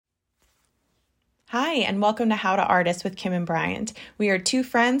Hi, and welcome to How to Artist with Kim and Bryant. We are two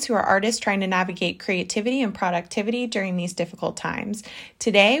friends who are artists trying to navigate creativity and productivity during these difficult times.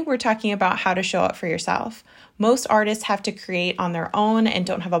 Today, we're talking about how to show up for yourself. Most artists have to create on their own and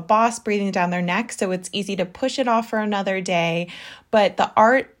don't have a boss breathing down their neck, so it's easy to push it off for another day. But the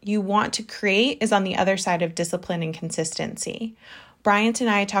art you want to create is on the other side of discipline and consistency. Bryant and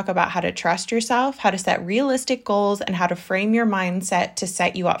I talk about how to trust yourself, how to set realistic goals, and how to frame your mindset to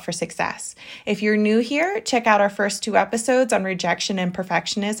set you up for success. If you're new here, check out our first two episodes on rejection and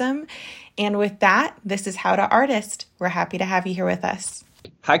perfectionism. And with that, this is How to Artist. We're happy to have you here with us.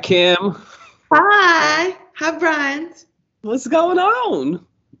 Hi, Kim. Hi. Hi, Bryant. What's going on?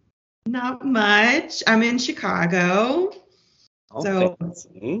 Not much. I'm in Chicago. So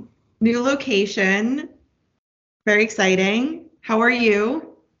fancy. New location. Very exciting. How are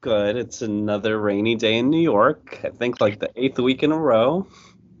you? Good. It's another rainy day in New York. I think like the 8th week in a row.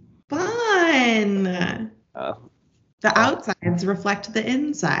 Fun. The outsides reflect the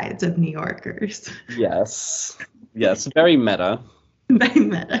insides of New Yorkers. Yes. Very meta. Very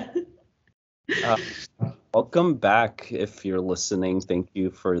meta. Welcome back. If you're listening, thank you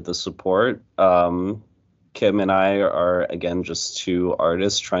for the support. Kim and I are, again, just two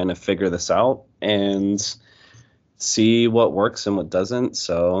artists trying to figure this out and see what works and what doesn't.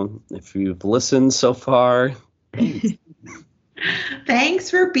 So if you've listened so far, thanks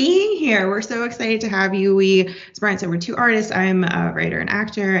for being here. We're so excited to have you. As Bryant said, we're two artists. I'm a writer and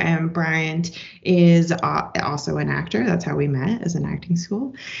actor, and Bryant is also an actor. That's how we met, as an acting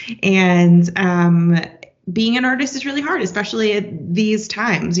school. And being an artist is really hard, especially at these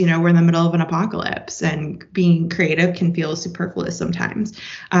times. You know, we're in the middle of an apocalypse, and being creative can feel superfluous sometimes.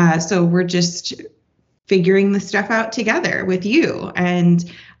 So we're just figuring this stuff out together with you. And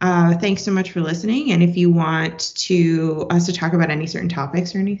thanks so much for listening. And if you want us to talk about any certain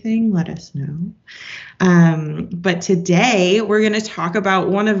topics or anything, let us know. But today we're going to talk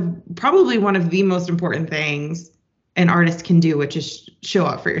about probably one of the most important things an artist can do, which is show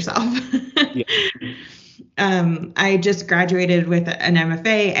up for yourself. Yeah. I just graduated with an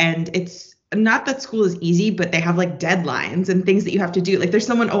MFA, and it's not that school is easy, but they have like deadlines and things that you have to do. Like there's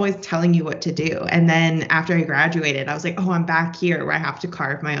someone always telling you what to do. And then after I graduated, I was like, oh, I'm back here where I have to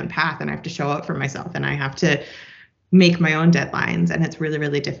carve my own path and I have to show up for myself and I have to make my own deadlines. And it's really,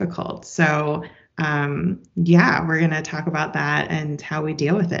 really difficult. So we're going to talk about that and how we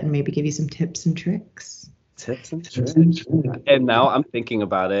deal with it and maybe give you some tips and tricks. And now I'm thinking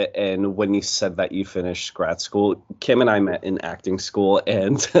about it, and when you said that you finished grad school, Kim and I met in acting school,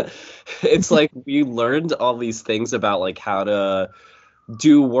 and it's like we learned all these things about like how to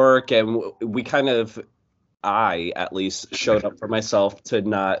do work, and we I at least showed up for myself to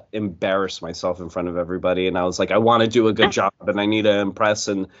not embarrass myself in front of everybody, and I was like, I want to do a good job and I need to impress,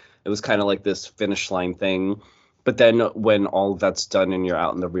 and it was kind of like this finish line thing. But then when all that's done and you're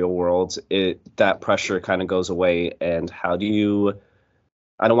out in the real world, that pressure kind of goes away. And how do you,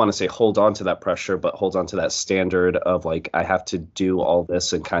 I don't want to say hold on to that pressure, but hold on to that standard of like, I have to do all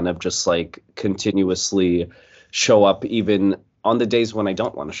this and kind of just like continuously show up even on the days when I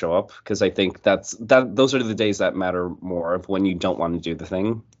don't want to show up. Because I think those are the days that matter more, of when you don't want to do the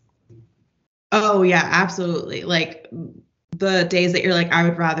thing. Oh, yeah, absolutely. Like the days that you're like, I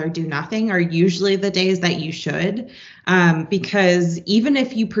would rather do nothing are usually the days that you should, because even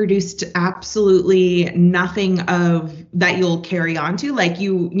if you produced absolutely nothing of that you'll carry on to, like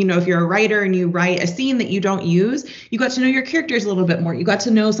you know, if you're a writer and you write a scene that you don't use, you got to know your characters a little bit more. You got to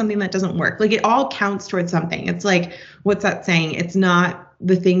know something that doesn't work. Like it all counts towards something. It's like, what's that saying? It's not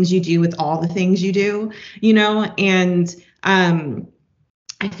the things you do, it's all the things you do, you know? And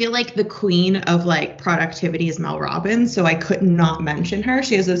I feel like the queen of like productivity is Mel Robbins, so I could not mention her.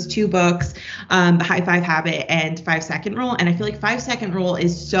 She has those two books, The High Five Habit and 5 Second Rule. And I feel like 5 Second Rule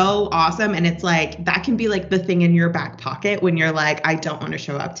is so awesome. And it's like, that can be like the thing in your back pocket when you're like, I don't want to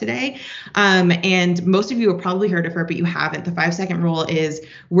show up today. And most of you have probably heard of her, but you haven't. The 5 Second Rule is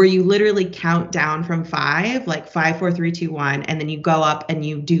where you literally count down from 5, like 5, 4, 3, 2, 1, and then you go up and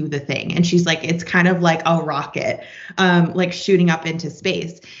you do the thing. And she's like, it's kind of like a rocket, like shooting up into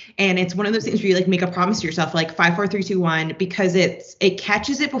space. And it's one of those things where you like make a promise to yourself, like 5, 4, 3, 2, 1, because it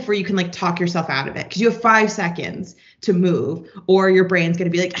catches it before you can like talk yourself out of it. Because you have 5 seconds to move, or your brain's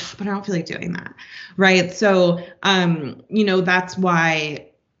going to be like, oh, but I don't feel like doing that. Right. So, that's why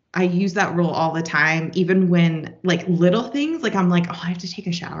I use that rule all the time, even when like little things, like I'm like, oh, I have to take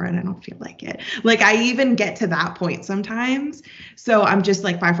a shower and I don't feel like it. Like I even get to that point sometimes. So I'm just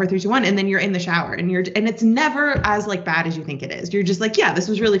like 5, 4, 3, 2, 1. And then you're in the shower and it's never as like bad as you think it is. You're just like, yeah, this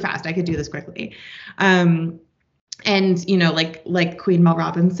was really fast. I could do this quickly. And, like Queen Mel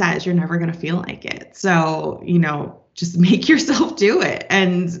Robbins says, you're never going to feel like it. So, just make yourself do it.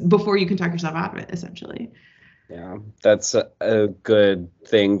 And before you can talk yourself out of it, essentially. Yeah, that's a good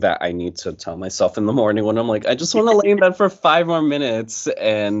thing that I need to tell myself in the morning when I'm like, I just want to lay in bed for 5 more minutes.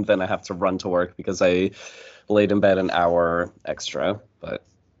 And then I have to run to work because I laid in bed an hour extra. But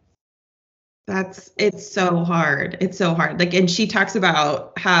it's so hard. It's so hard. Like, and she talks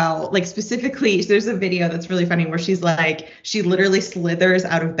about how, like, specifically, there's a video that's really funny where she's like, she literally slithers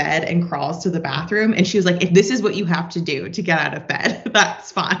out of bed and crawls to the bathroom. And she was like, if this is what you have to do to get out of bed,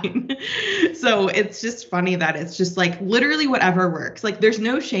 that's fine. So it's just funny that it's just like literally whatever works. Like, there's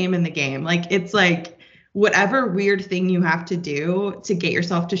no shame in the game. Like, it's like whatever weird thing you have to do to get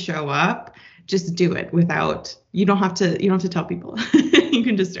yourself to show up, just do it without, you don't have to tell people. You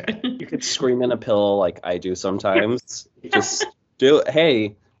can just do it. You could scream in a pillow like I do sometimes. Just do it.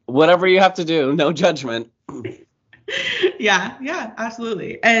 Hey, whatever you have to do, no judgment. Yeah,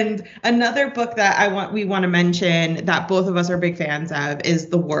 absolutely. And another book that we want to mention that both of us are big fans of is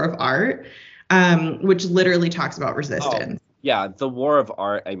The War of Art, which literally talks about resistance. Oh, yeah, The War of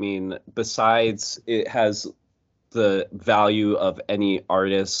Art. I mean, besides it has the value of any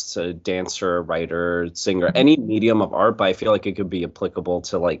artist, a dancer, writer, singer, any medium of art, but I feel like it could be applicable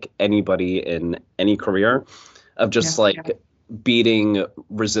to like anybody in any career of just beating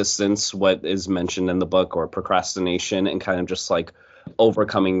resistance, what is mentioned in the book, or procrastination, and kind of just like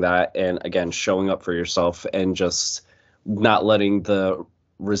overcoming that. And again, showing up for yourself and just not letting the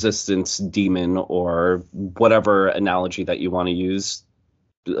resistance demon or whatever analogy that you want to use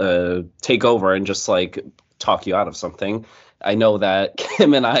take over and just like talk you out of something. I know that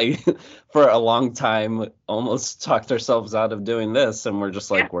Kim and I for a long time almost talked ourselves out of doing this, and we're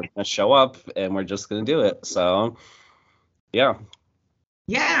just like, we're gonna show up and we're just gonna do it. So yeah,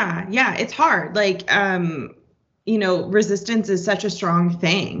 it's hard. Like resistance is such a strong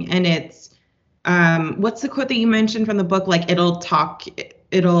thing, and it's what's the quote that you mentioned from the book? Like, it'll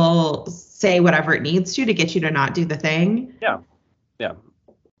say whatever it needs to get you to not do the thing. Yeah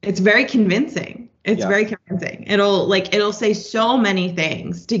It's very convincing. Very convincing. It'll say so many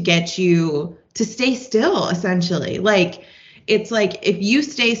things to get you to stay still, essentially. Like, it's like, if you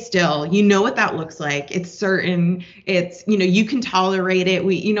stay still, you know what that looks like. It's certain. It's, you can tolerate it.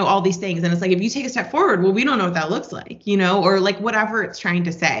 All these things. And it's like, if you take a step forward, well, we don't know what that looks like, or like whatever it's trying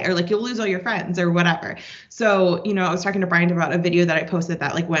to say, or like you'll lose all your friends or whatever. So, I was talking to Brian about a video that I posted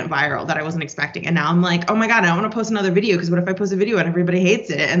that like went viral that I wasn't expecting. And now I'm like, oh my God, I want to post another video, because what if I post a video and everybody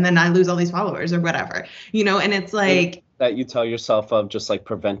hates it and then I lose all these followers or whatever, and it's like that you tell yourself of just like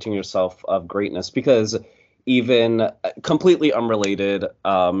preventing yourself of greatness. Because even completely unrelated,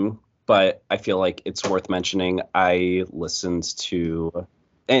 but I feel like it's worth mentioning, I listened to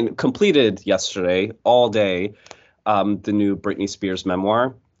and completed yesterday all day the new Britney Spears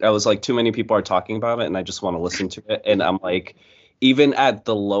memoir. I was like, too many people are talking about it and I just want to listen to it. And I'm like, even at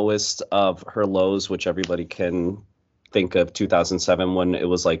the lowest of her lows, which everybody can think of 2007 when it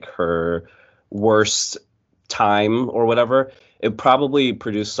was like her worst time or whatever, it probably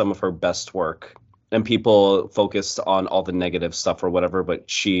produced some of her best work. And people focused on all the negative stuff or whatever, but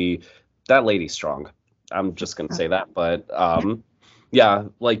that lady's strong. I'm just gonna say that. But yeah,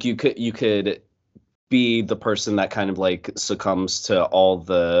 like you could be the person that kind of like succumbs to all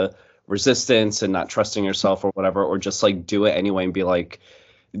the resistance and not trusting yourself or whatever, or just like do it anyway and be like,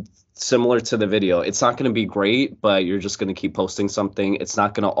 similar to the video, it's not gonna be great, but you're just gonna keep posting something. It's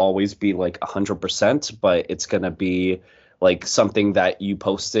not gonna always be like 100%, but it's gonna be like something that you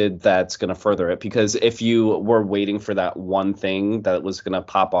posted that's going to further it. Because if you were waiting for that one thing that was going to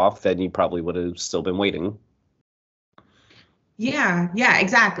pop off, then you probably would have still been waiting. Yeah,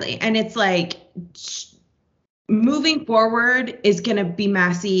 exactly. And it's like, moving forward is going to be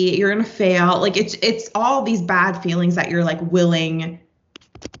messy. You're going to fail. Like, it's all these bad feelings that you're like willing.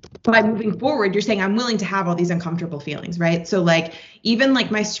 By moving forward, you're saying, I'm willing to have all these uncomfortable feelings, right? So like, even like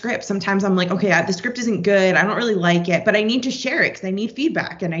my script, sometimes I'm like, okay, the script isn't good. I don't really like it, but I need to share it because I need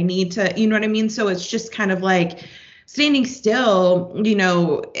feedback and I need to, you know what I mean? So it's just kind of like standing still.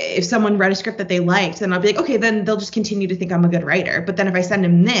 If someone read a script that they liked, then I'll be like, okay, then they'll just continue to think I'm a good writer. But then if I send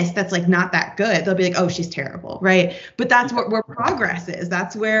them this, that's like not that good, they'll be like, oh, she's terrible, right? But that's where progress is.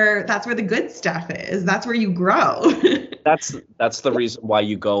 That's where the good stuff is. That's where you grow. That's the reason why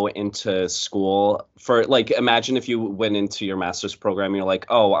you go into school. For like, imagine if you went into your master's program and you're like,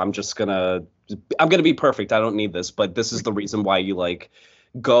 oh, I'm gonna be perfect, I don't need this. But this is the reason why you like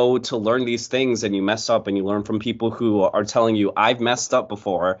go to learn these things, and you mess up and you learn from people who are telling you, I've messed up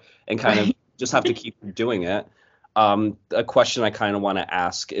before, and kind of just have to keep doing it. A question I kind of want to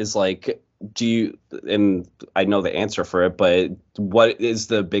ask is like, do you, and I know the answer for it, but what is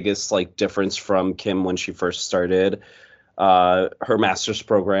the biggest like difference from Kim when she first started her master's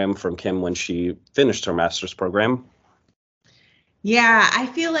program from Kim when she finished her master's program? Yeah, I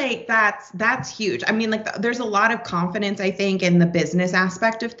feel like that's huge. I mean, like there's a lot of confidence, I think, in the business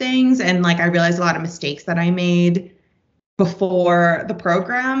aspect of things. And like I realized a lot of mistakes that I made before the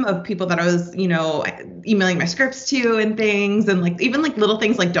program of people that I was, emailing my scripts to and things. And like even like little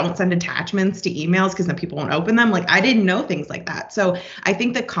things like don't send attachments to emails because then people won't open them. Like I didn't know things like that. So I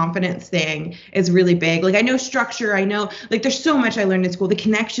think the confidence thing is really big. Like I know structure, I know like there's so much I learned in school, the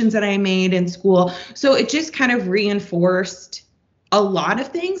connections that I made in school. So it just kind of reinforced a lot of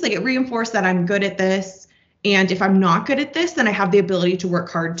things. Like it reinforced that I'm good at this. And if I'm not good at this, then I have the ability to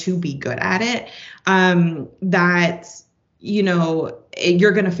work hard to be good at it. That,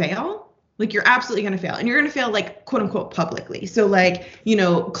 you're going to fail. Like you're absolutely going to fail. And you're going to fail like quote unquote publicly. So like,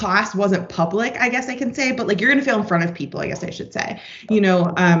 class wasn't public, I guess I can say, but like you're going to fail in front of people, I guess I should say,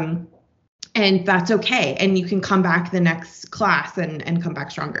 and that's okay. And you can come back the next class and come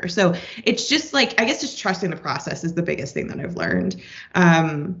back stronger. So it's just like, I guess just trusting the process is the biggest thing that I've learned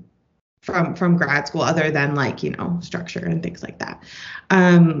from grad school, other than like, structure and things like that.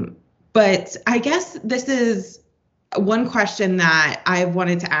 But I guess this is one question that I've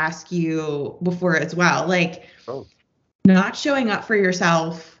wanted to ask you before as well. Like not showing up for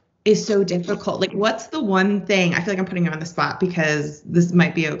yourself is so difficult. Like what's the one thing, I feel like I'm putting you on the spot because this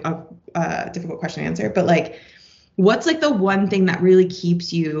might be a difficult question to answer, but like what's like the one thing that really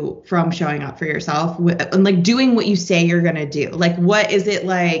keeps you from showing up for yourself and like doing what you say you're going to do? Like what is it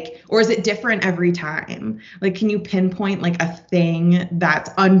like, or is it different every time? Like can you pinpoint like a thing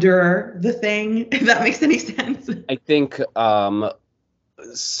that's under the thing, if that makes any sense? I think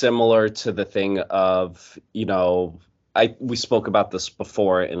similar to the thing of, we spoke about this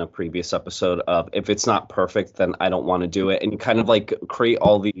before in a previous episode of if it's not perfect, then I don't want to do it. And you kind of like create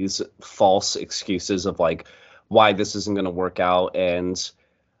all these false excuses of like why this isn't going to work out. And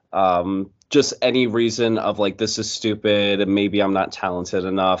just any reason of like, this is stupid and maybe I'm not talented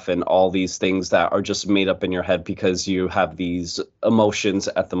enough and all these things that are just made up in your head because you have these emotions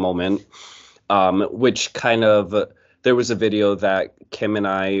at the moment, which kind of, there was a video that Kim and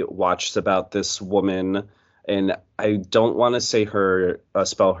I watched about this woman, and I don't want to say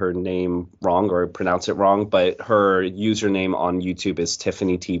spell her name wrong or pronounce it wrong, but her username on YouTube is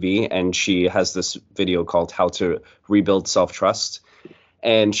Tiffany TV, and she has this video called How to Rebuild Self-Trust.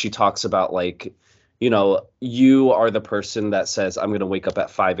 And she talks about like, you are the person that says, I'm going to wake up at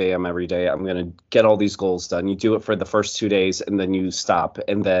 5 a.m. every day. I'm going to get all these goals done. You do it for the first 2 days and then you stop.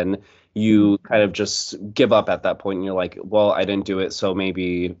 And then you kind of just give up at that point. And you're like, well, I didn't do it, so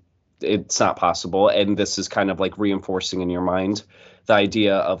maybe it's not possible. And this is kind of like reinforcing in your mind the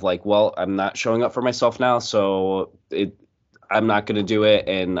idea of like, well, I'm not showing up for myself now, so I'm not going to do it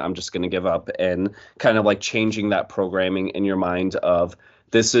and I'm just going to give up, and kind of like changing that programming in your mind of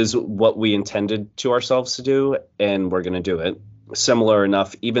this is what we intended to ourselves to do and we're going to do it. Similar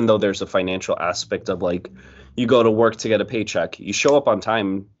enough, even though there's a financial aspect of like, you go to work to get a paycheck, you show up on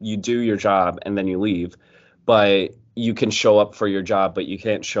time, you do your job, and then you leave. But you can show up for your job, but you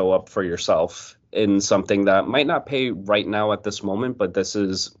can't show up for yourself in something that might not pay right now at this moment, but this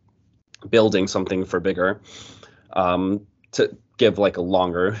is building something for bigger. To give like a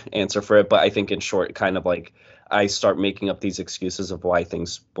longer answer for it, but I think in short, kind of like I start making up these excuses of why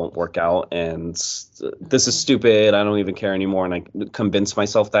things won't work out, and this is stupid, I don't even care anymore, and I convince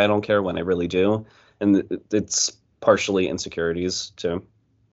myself that I don't care when I really do. And it's partially insecurities too.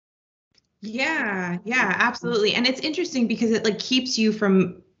 Yeah, absolutely. And it's interesting because it like keeps you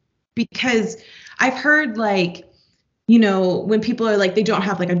from, because I've heard like, when people are like, they don't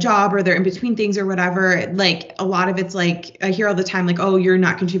have like a job or they're in between things or whatever, like a lot of it's like, I hear all the time, like, oh, you're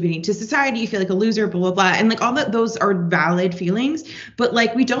not contributing to society, you feel like a loser, blah, blah, blah. And like all that, those are valid feelings, but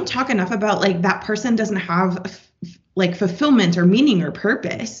like, we don't talk enough about like that person doesn't have like fulfillment or meaning or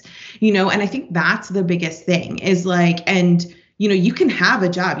purpose, and I think that's the biggest thing is like, and you can have a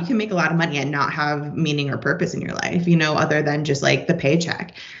job, you can make a lot of money and not have meaning or purpose in your life, other than just like the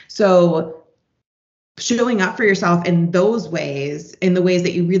paycheck. So showing up for yourself in those ways, in the ways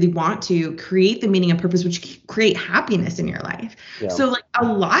that you really want to create the meaning and purpose, which create happiness in your life. Yeah. So like a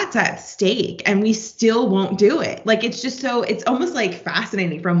lot's at stake and we still won't do it. Like, it's just it's almost like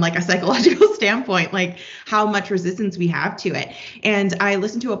fascinating from like a psychological standpoint, like how much resistance we have to it. And I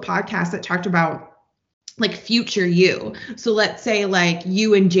listened to a podcast that talked about like future you. So let's say like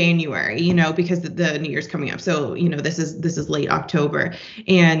you in January, because the New Year's coming up. So, this is late October,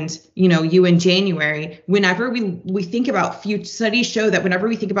 and, you in January, whenever we think about future, studies show that whenever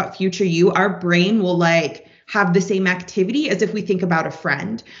we think about future you, our brain will like have the same activity as if we think about a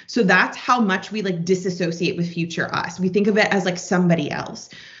friend. So that's how much we like disassociate with future us. We think of it as like somebody else.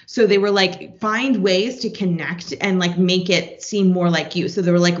 So they were like, find ways to connect and like make it seem more like you. So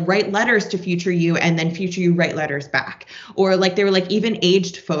they were like, write letters to future you, and then future you write letters back. Or like they were like even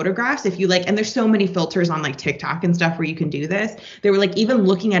aged photographs. If you like, and there's so many filters on like TikTok and stuff where you can do this. They were like, even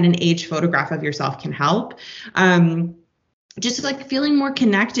looking at an aged photograph of yourself can help. Just like feeling more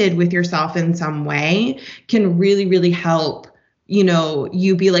connected with yourself in some way can really, really help.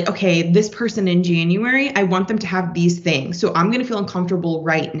 You be like, okay, this person in January, I want them to have these things. So I'm going to feel uncomfortable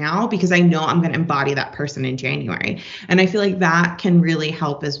right now because I know I'm going to embody that person in January. And I feel like that can really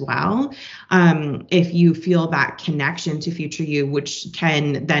help as well. If you feel that connection to future you, which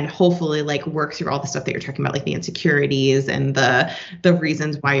can then hopefully like work through all the stuff that you're talking about, like the insecurities and the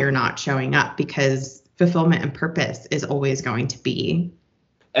reasons why you're not showing up, because fulfillment and purpose is always going to be.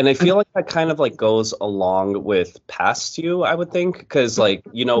 And I feel like that kind of like goes along with past you, I would think, because like,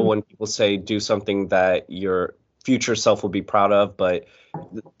 when people say do something that your future self will be proud of, but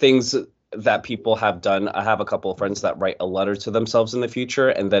things that people have done, I have a couple of friends that write a letter to themselves in the future,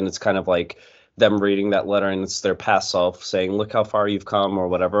 and then it's kind of like them reading that letter and it's their past self saying, look how far you've come or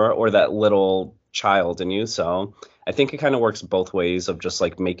whatever, or that little child in you. So I think it kind of works both ways of just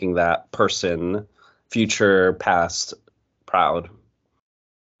like making that person, future, past, proud.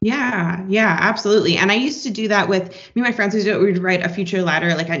 Yeah, absolutely. And I used to do that with me and my friends. We'd write a future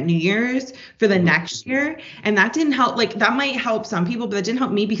letter like at New Year's for the next year. And that didn't help. Like that might help some people, but that didn't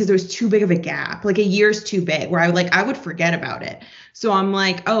help me because there was too big of a gap. Like a year's too big where I would forget about it. So I'm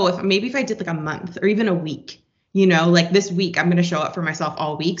like, oh, if I did like a month or even a week, like this week, I'm going to show up for myself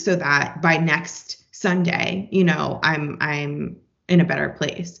all week so that by next Sunday, I'm in a better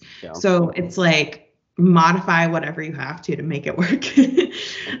place. Yeah. So it's like, modify whatever you have to make it work.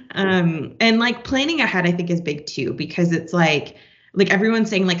 And like planning ahead, I think is big too, because it's like everyone's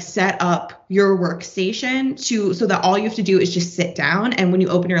saying, like set up your workstation so that all you have to do is just sit down. And when you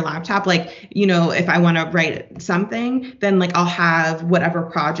open your laptop, like, if I want to write something, then like I'll have whatever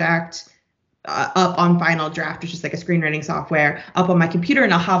project up on Final Draft, which is like a screenwriting software, up on my computer,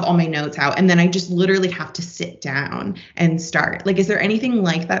 and I'll have all my notes out. And then I just literally have to sit down and start. Like, is there anything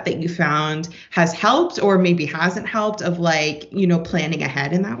like that you found has helped or maybe hasn't helped of like, planning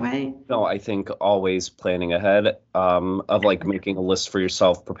ahead in that way? No, I think always planning ahead, of like making a list for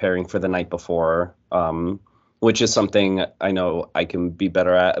yourself, preparing for the night before, which is something I know I can be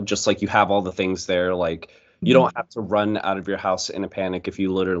better at. Just like you have all the things there, like you don't have to run out of your house in a panic if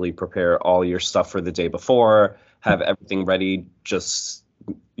you literally prepare all your stuff for the day before, have everything ready, just,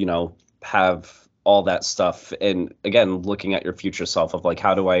 have all that stuff. And again, looking at your future self of like,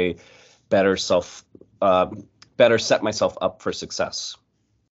 how do I better set myself up for success?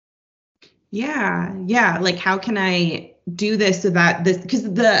 Yeah. Like, how can I do this so that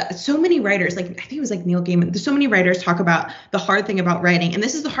because so many writers, like I think it was like Neil Gaiman, there's so many writers talk about the hard thing about writing. And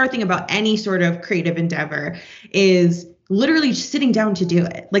this is the hard thing about any sort of creative endeavor is literally just sitting down to do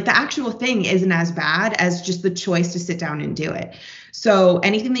it. Like the actual thing isn't as bad as just the choice to sit down and do it. So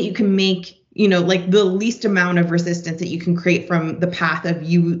anything that you can make, like the least amount of resistance that you can create from the path of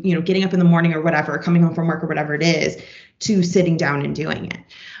you, getting up in the morning or whatever, coming home from work or whatever it is, to sitting down and doing it.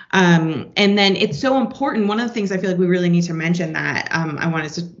 And then it's so important. One of the things I feel like we really need to mention that I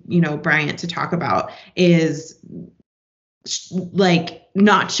wanted to, Bryant to talk about is like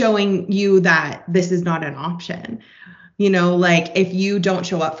not showing you that this is not an option. Like if you don't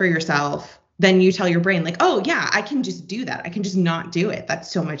show up for yourself, then you tell your brain like, oh yeah, I can just do that. I can just not do it.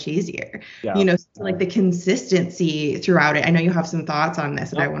 That's so much easier. Yeah. So like the consistency throughout it. I know you have some thoughts on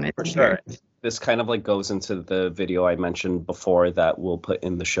this that I wanted to share. Sure. This kind of like goes into the video I mentioned before that we'll put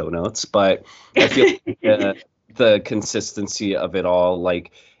in the show notes, but I feel like the consistency of it all,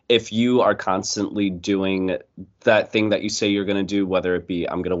 like if you are constantly doing that thing that you say you're going to do, whether it be,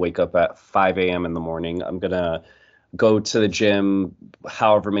 I'm going to wake up at 5 a.m. in the morning, I'm going to go to the gym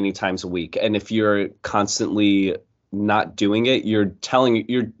however many times a week. And if you're constantly not doing it, you're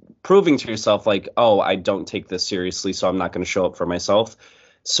proving to yourself like, oh, I don't take this seriously, so I'm not going to show up for myself.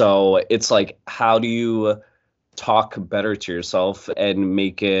 So it's like, how do you talk better to yourself and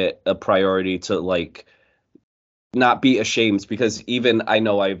make it a priority to like not be ashamed? Because even I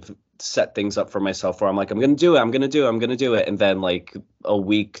know I've set things up for myself where I'm like, I'm going to do it. And then like a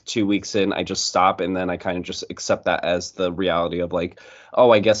week, 2 weeks in, I just stop. And then I kind of just accept that as the reality of like, oh,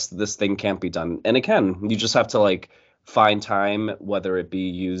 I guess this thing can't be done. And it can. You just have to like find time, whether it be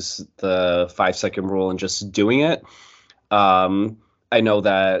use the 5-second rule and just doing it. I know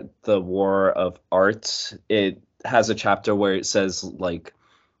that the War of Art, it has a chapter where it says like,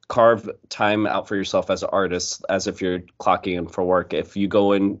 carve time out for yourself as an artist as if you're clocking in for work. If you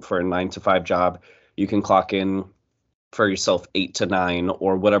go in for a 9 to 5 job, you can clock in for yourself 8 to 9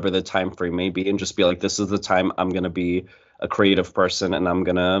 or whatever the time frame may be, and just be like, this is the time I'm going to be a creative person and I'm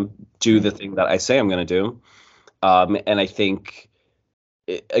going to do the thing that I say I'm going to do. And I think,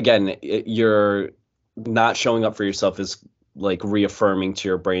 you're not showing up for yourself is like reaffirming to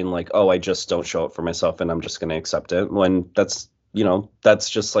your brain, like, oh, I just don't show up for myself and I'm just going to accept it, when that's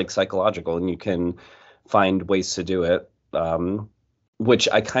just like psychological, and you can find ways to do it. Which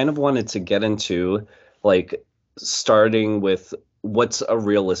I kind of wanted to get into, like starting with what's a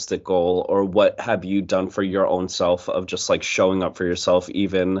realistic goal, or what have you done for your own self of just like showing up for yourself,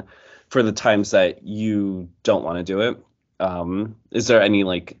 even for the times that you don't want to do it. Is there any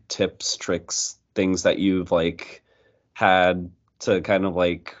like tips, tricks, things that you've like had to kind of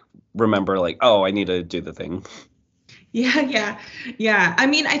like remember, like, oh, I need to do the thing? Yeah. I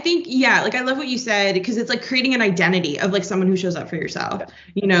mean, I think, like I love what you said, because it's like creating an identity of like someone who shows up for yourself,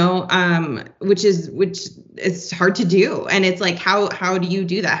 which is hard to do. And it's like, how do you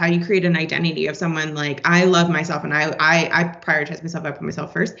do that? How do you create an identity of someone like, I love myself and I prioritize myself, I put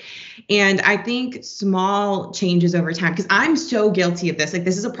myself first. And I think small changes over time, because I'm so guilty of this. Like,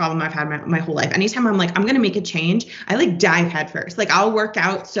 this is a problem I've had my whole life. Anytime I'm like, I'm going to make a change, I like dive head first. Like, I'll work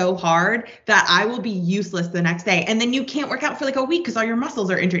out so hard that I will be useless the next day. And then you can't work out for like a week because all your muscles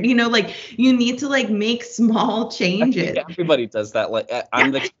are injured. Like you need to like make small changes. Everybody does that. Like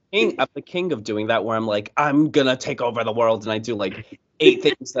I'm the king of doing that, where I'm like, I'm gonna take over the world, and I do like 8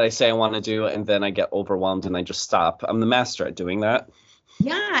 things that I say I want to do, and then I get overwhelmed and I just stop. I'm the master at doing that.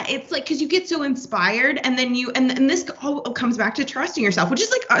 Yeah, it's like, because you get so inspired, and then and this all comes back to trusting yourself, which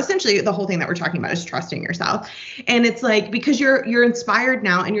is like essentially the whole thing that we're talking about is trusting yourself. And it's like, because you're inspired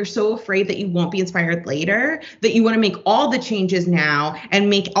now and you're so afraid that you won't be inspired later, that you want to make all the changes now and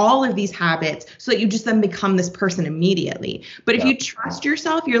make all of these habits so that you just then become this person immediately. But if you trust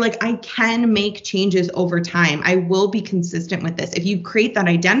yourself, you're like, I can make changes over time. I will be consistent with this. If you create that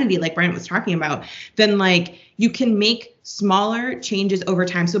identity, like Brent was talking about, then like you can make smaller changes over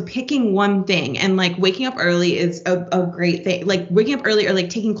time. So picking one thing, and like waking up early is a great thing. Like waking up early, or like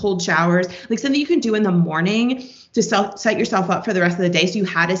taking cold showers, like something you can do in the morning to set yourself up for the rest of the day. So you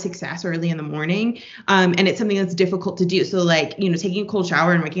had a success early in the morning. And it's something that's difficult to do. So like, taking a cold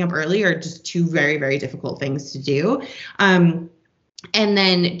shower and waking up early are just two very, very difficult things to do. And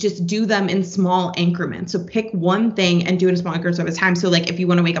then just do them in small increments. So pick one thing and do it in small increments over time. So like if you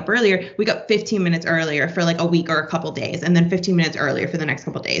want to wake up earlier, wake up 15 minutes earlier for like a week or a couple days, and then 15 minutes earlier for the next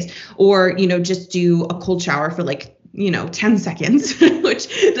couple days. Or, just do a cold shower for like 10 seconds, which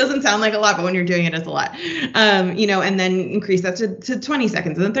doesn't sound like a lot, but when you're doing it, it's a lot. And then increase that to 20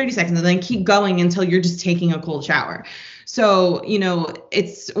 seconds, and then 30 seconds, and then keep going until you're just taking a cold shower. So,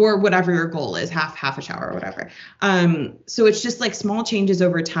 it's, or whatever your goal is, half a shower or whatever. So it's just like small changes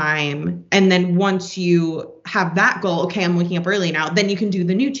over time. And then once you have that goal, okay, I'm waking up early now, then you can do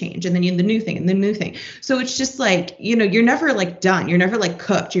the new change, and then the new thing and the new thing. So it's just like, you're never like done. You're never like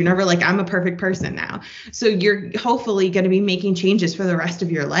cooked. You're never like, I'm a perfect person now. So you're hopefully going to be making changes for the rest of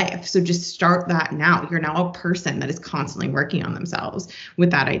your life. So just start that now. You're now a person that is constantly working on themselves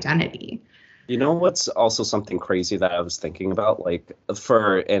with that identity. You know what's also something crazy that I was thinking about, like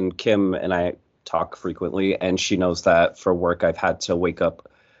and Kim and I talk frequently, and she knows that for work I've had to wake up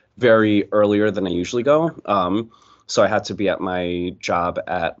very earlier than I usually go. So I had to be at my job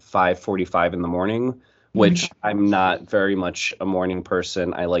at 5:45 in the morning, which I'm not very much a morning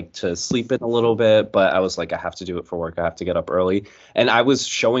person. I like to sleep in a little bit, but I was like, I have to do it for work. I have to get up early. And I was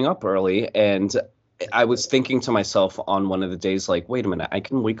showing up early, and I was thinking to myself on one of the days, like, wait a minute, I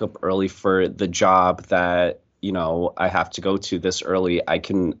can wake up early for the job that, I have to go to this early. I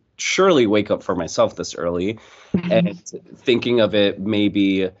can surely wake up for myself this early. And thinking of it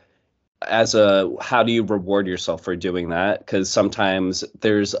maybe as how do you reward yourself for doing that? Because sometimes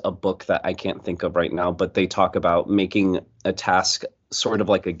there's a book that I can't think of right now, but they talk about making a task sort of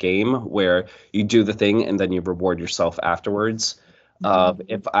like a game where you do the thing and then you reward yourself afterwards.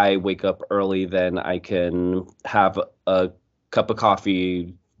 If I wake up early, then I can have a cup of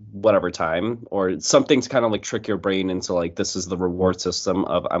coffee, whatever time, or something to kind of like trick your brain into like, this is the reward system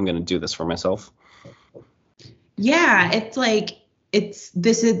of I'm going to do this for myself. Yeah, it's like, this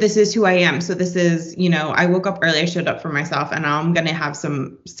is who I am. So this is, you know, I woke up early, I showed up for myself, and now I'm going to have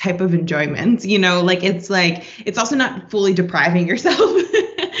some type of enjoyment, you know, like it's also not fully depriving yourself,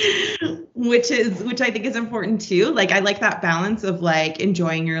 which I think is important too. Like I like that balance of like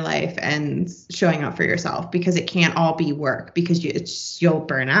enjoying your life and showing up for yourself, because it can't all be work, because you'll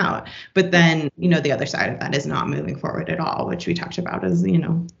burn out. But then, you know, the other side of that is not moving forward at all, which we talked about as, you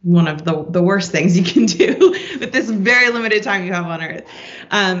know, one of the worst things you can do with this very limited time you have on earth.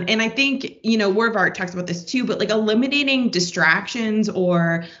 And I think, you know, War of Art talks about this too, but like eliminating distractions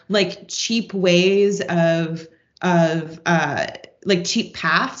or like cheap ways of like cheap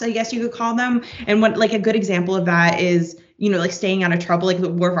paths, I guess you could call them. And what like a good example of that is, you know, like staying out of trouble. Like the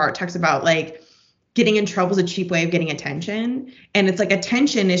War of Art talks about like getting in trouble is a cheap way of getting attention. And it's like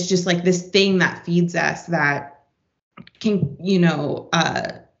attention is just like this thing that feeds us that can, you know,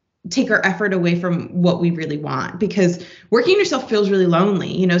 take our effort away from what we really want, because working on yourself feels really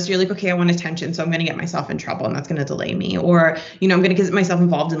lonely, you know, so you're like, okay, I want attention, so I'm going to get myself in trouble and that's going to delay me, or, you know, I'm going to get myself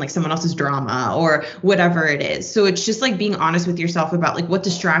involved in like someone else's drama or whatever it is. So it's just like being honest with yourself about like what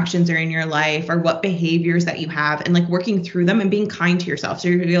distractions are in your life or what behaviors that you have, and like working through them and being kind to yourself. So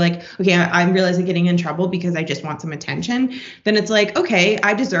you're like, okay, I'm realizing getting in trouble because I just want some attention. Then it's like, okay,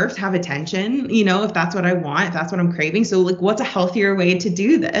 I deserve to have attention, you know, if that's what I want, if that's what I'm craving. So like, what's a healthier way to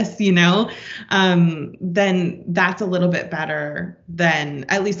do this, you know? Then that's a little bit better than,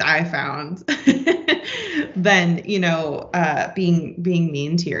 at least I found, than, you know, being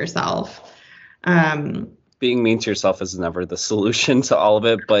mean to yourself. Being mean to yourself is never the solution to all of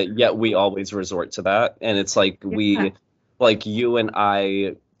it, but yet we always resort to that. And it's like like you and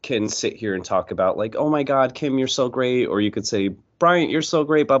I can sit here and talk about like, oh my God, Kim, you're so great. Or you could say, Bryant, you're so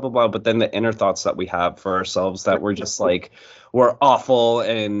great, blah, blah, blah. But then the inner thoughts that we have for ourselves that we're just like, we're awful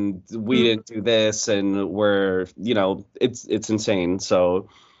and we didn't do this and we're, you know, it's insane. So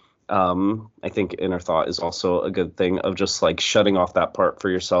I think inner thought is also a good thing of just like shutting off that part for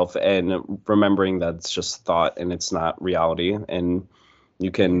yourself and remembering that it's just thought and it's not reality. And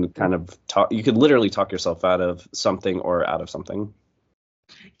you can kind of you could literally talk yourself out of something or out of something.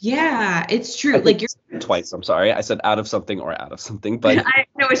 Yeah, it's true. Like you're twice. I'm sorry. I said out of something or out of something, but I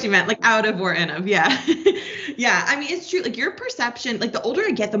know what you meant, like out of or in of. Yeah. Yeah. I mean, it's true. Like your perception, like the older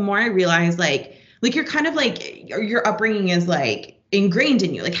I get, the more I realize like you're kind of like your upbringing is like ingrained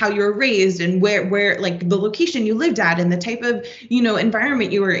in you, like how you were raised and where like the location you lived at and the type of, you know,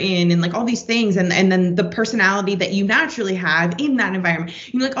 environment you were in and like all these things. And then the personality that you naturally have in that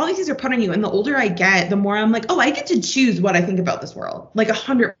environment, you know, like all these things are put on you. And the older I get, the more I'm like, oh, I get to choose what I think about this world. Like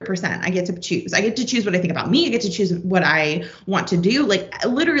 100%. I get to choose. I get to choose what I think about me. I get to choose what I want to do. Like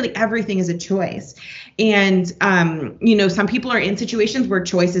literally everything is a choice. And, you know, some people are in situations where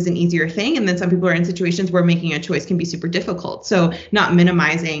choice is an easier thing. And then some people are in situations where making a choice can be super difficult. So not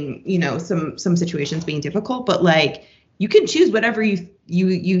minimizing, you know, some situations being difficult, but like you can choose whatever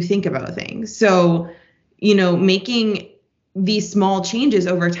you think about things. So, you know, making these small changes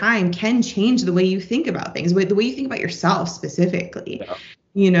over time can change the way you think about things, the way you think about yourself specifically. Yeah.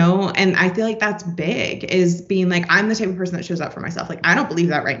 You know, and I feel like that's big, is being like, I'm the type of person that shows up for myself. Like, I don't believe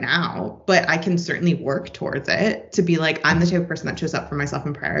that right now, but I can certainly work towards it to be like, I'm the type of person that shows up for myself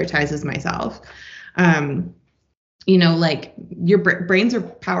and prioritizes myself. You know, like your brains are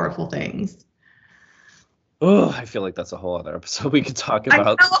powerful things. Oh, I feel like that's a whole other episode we could talk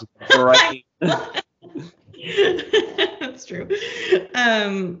about. Right. That's true.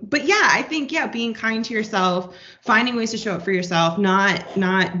 But yeah, I think, being kind to yourself, finding ways to show up for yourself,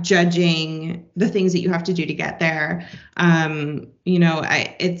 not judging the things that you have to do to get there. You know,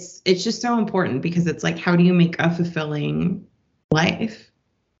 it's just so important, because it's like, how do you make a fulfilling life?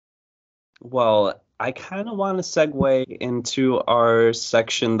 Well, I kind of want to segue into our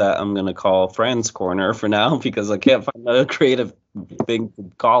section that I'm going to call Friends Corner for now, because I can't find a creative thing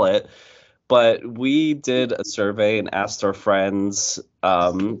to call it. But we did a survey and asked our friends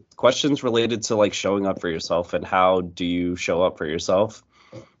questions related to like showing up for yourself and how do you show up for yourself.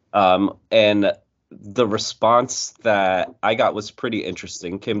 And the response that I got was pretty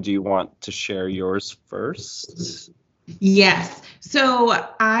interesting. Kim, do you want to share yours first? Yes. So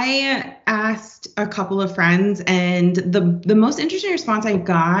I asked a couple of friends, and the most interesting response I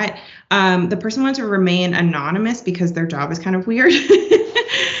got, the person wanted to remain anonymous because their job is kind of weird.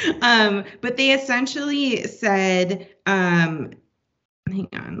 But they essentially said, hang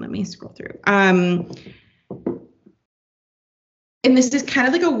on, let me scroll through. And this is kind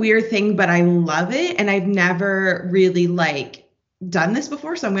of like a weird thing, but I love it. And I've never really like done this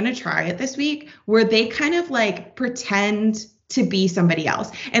before, so I'm going to try it this week, where they kind of like pretend to be somebody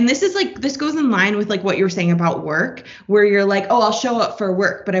else. And this is like, this goes in line with like what you were saying about work, where you're like, oh, I'll show up for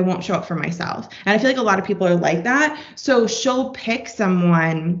work, but I won't show up for myself. And I feel like a lot of people are like that. So she'll pick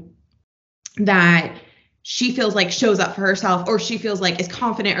someone that she feels like shows up for herself, or she feels like is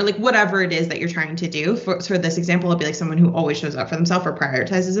confident, or like whatever it is that you're trying to do. For this example, it'll be like someone who always shows up for themselves or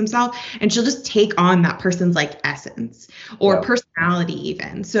prioritizes himself, and she'll just take on that person's like essence or personality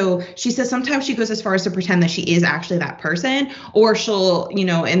even. So she says sometimes she goes as far as to pretend that she is actually that person, or she'll, you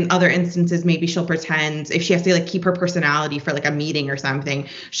know, in other instances, maybe she'll pretend if she has to like keep her personality for like a meeting or something,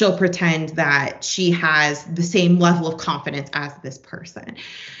 she'll pretend that she has the same level of confidence as this person,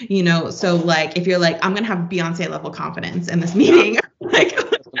 you know? So like, if you're like, I'm going to have Beyonce level confidence in this meeting, like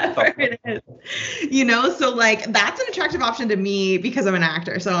whatever it is, you know? So like, that's an attractive option to me because I'm an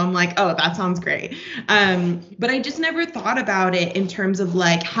actor. So I'm like, oh, that sounds great. But I just never thought about it in terms of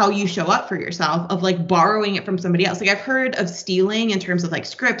like how you show up for yourself, of like borrowing it from somebody else. Like I've heard of stealing in terms of like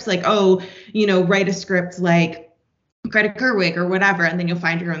scripts, like, oh, you know, write a script like Greta Gerwig or whatever, and then you'll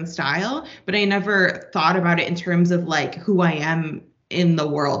find your own style. But I never thought about it in terms of like who I am in the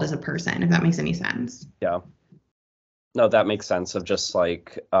world as a person, if that makes any sense. Yeah. No, that makes sense of just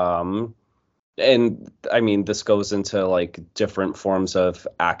like, and I mean, this goes into like different forms of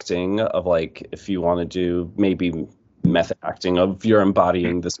acting, of like, if you want to do maybe method acting of you're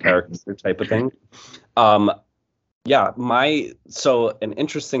embodying this character type of thing. Yeah, so an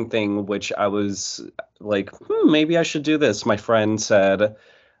interesting thing, which I was like, maybe I should do this. My friend said,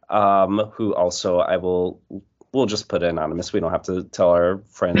 who also we'll just put anonymous. We don't have to tell our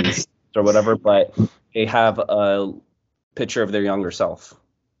friends or whatever, but they have a picture of their younger self.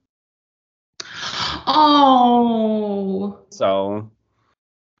 Oh. So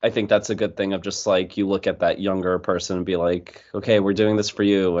I think that's a good thing of just like, you look at that younger person and be like, okay, we're doing this for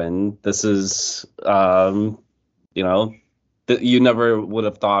you. And this is, you know, you never would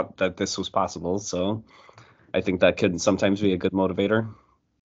have thought that this was possible. So I think that could sometimes be a good motivator.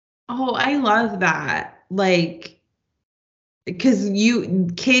 Oh, I love that. Like, because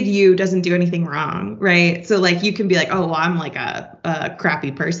you doesn't do anything wrong, right? So like you can be like, oh, well, I'm like a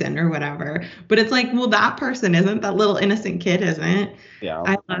crappy person or whatever. But it's like, well, that person isn't, that little innocent kid isn't. Yeah.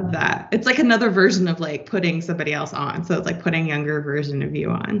 I love that. It's like another version of like putting somebody else on. So it's like putting a younger version of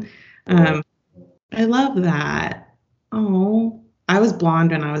you on. I love that. Oh, I was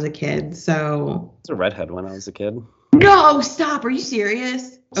blonde when I was a kid, so. I was a redhead when I was a kid. No, stop. Are you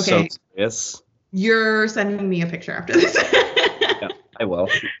serious? Okay. So serious. You're sending me a picture after this. Yeah, I will.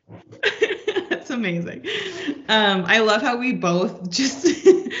 That's amazing. I love how we both just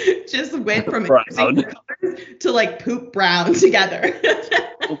went from colors to like poop brown together.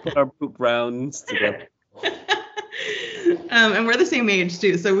 We'll put our poop browns together. And we're the same age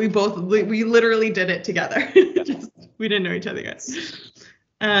too, so we literally did it together. We didn't know each other yet.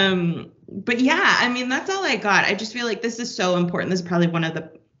 But yeah, I mean, that's all I got. I just feel like this is so important. This is probably one of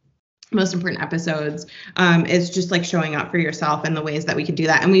the most important episodes, is just like showing up for yourself and the ways that we can do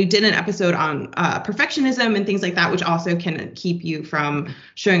that. And we did an episode on perfectionism and things like that, which also can keep you from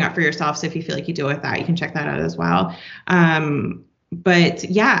showing up for yourself. So if you feel like you deal with that, you can check that out as well. But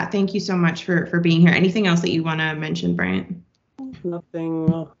yeah, thank you so much for being here. Anything else that you want to mention, Bryant?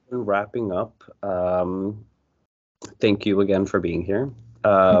 Nothing. Wrapping up. Thank you again for being here.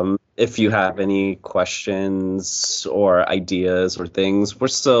 If you have any questions or ideas or things, we're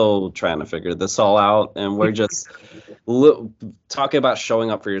still trying to figure this all out, and we're just talking about showing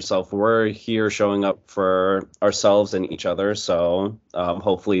up for yourself. We're here showing up for ourselves and each other. So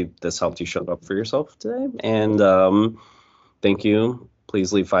hopefully this helped you show up for yourself today. And thank you.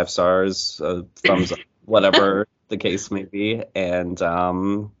 Please leave 5 stars, thumbs up, whatever the case may be. And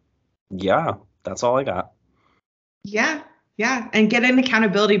yeah, that's all I got. Yeah. Yeah. And get an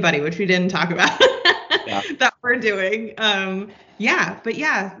accountability buddy, which we didn't talk about. Yeah. That we're doing. Yeah. But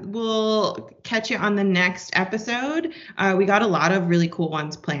yeah, we'll catch you on the next episode. We got a lot of really cool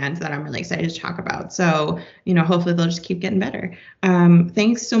ones planned that I'm really excited to talk about. So, you know, hopefully they'll just keep getting better.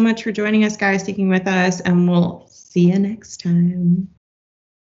 Thanks so much for joining us, guys, sticking with us, and we'll see you next time.